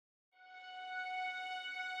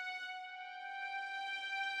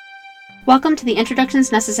Welcome to the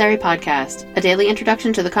Introductions Necessary podcast, a daily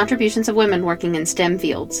introduction to the contributions of women working in STEM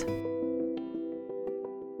fields.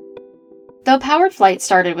 Though powered flight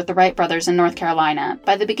started with the Wright brothers in North Carolina,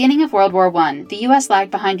 by the beginning of World War I, the U.S.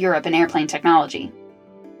 lagged behind Europe in airplane technology.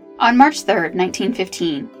 On March 3,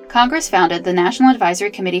 1915, Congress founded the National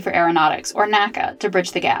Advisory Committee for Aeronautics, or NACA, to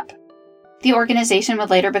bridge the gap. The organization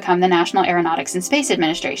would later become the National Aeronautics and Space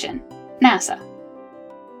Administration, NASA.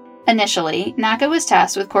 Initially, NACA was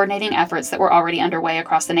tasked with coordinating efforts that were already underway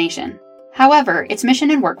across the nation. However, its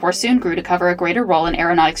mission and workforce soon grew to cover a greater role in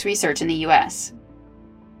aeronautics research in the U.S.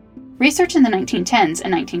 Research in the 1910s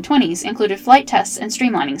and 1920s included flight tests and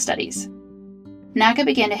streamlining studies. NACA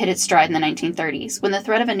began to hit its stride in the 1930s when the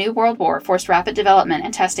threat of a new world war forced rapid development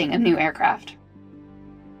and testing of new aircraft.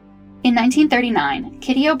 In 1939,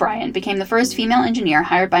 Kitty O'Brien became the first female engineer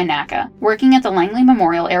hired by NACA, working at the Langley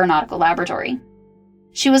Memorial Aeronautical Laboratory.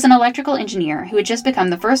 She was an electrical engineer who had just become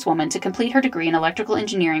the first woman to complete her degree in electrical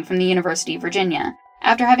engineering from the University of Virginia,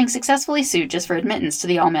 after having successfully sued just for admittance to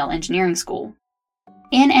the all-male engineering school.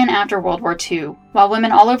 In and after World War II, while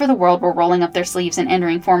women all over the world were rolling up their sleeves and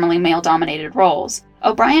entering formerly male-dominated roles,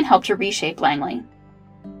 O'Brien helped to reshape Langley.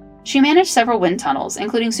 She managed several wind tunnels,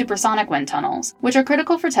 including supersonic wind tunnels, which are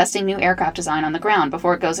critical for testing new aircraft design on the ground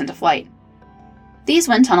before it goes into flight. These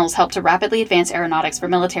wind tunnels helped to rapidly advance aeronautics for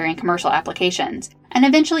military and commercial applications, and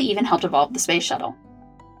eventually even helped evolve the space shuttle.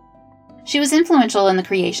 She was influential in the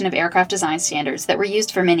creation of aircraft design standards that were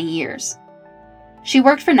used for many years. She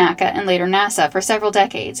worked for NACA and later NASA for several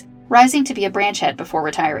decades, rising to be a branch head before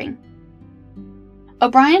retiring.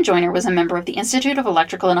 O'Brien Joyner was a member of the Institute of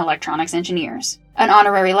Electrical and Electronics Engineers, an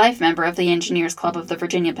honorary life member of the Engineers Club of the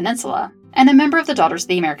Virginia Peninsula, and a member of the Daughters of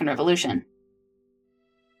the American Revolution.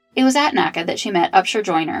 It was at NACA that she met Upshur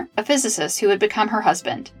Joyner, a physicist who would become her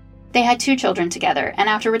husband. They had 2 children together, and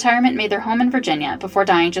after retirement made their home in Virginia before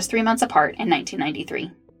dying just 3 months apart in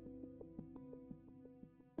 1993.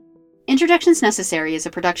 Introductions Necessary is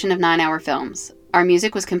a production of 9 Hour Films. Our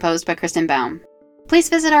music was composed by Kristen Baum. Please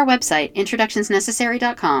visit our website,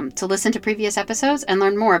 introductionsnecessary.com, to listen to previous episodes and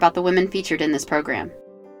learn more about the women featured in this program.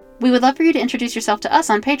 We would love for you to introduce yourself to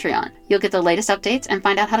us on Patreon. You'll get the latest updates and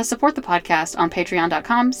find out how to support the podcast on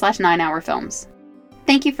patreon.com/9hourfilms.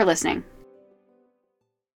 Thank you for listening.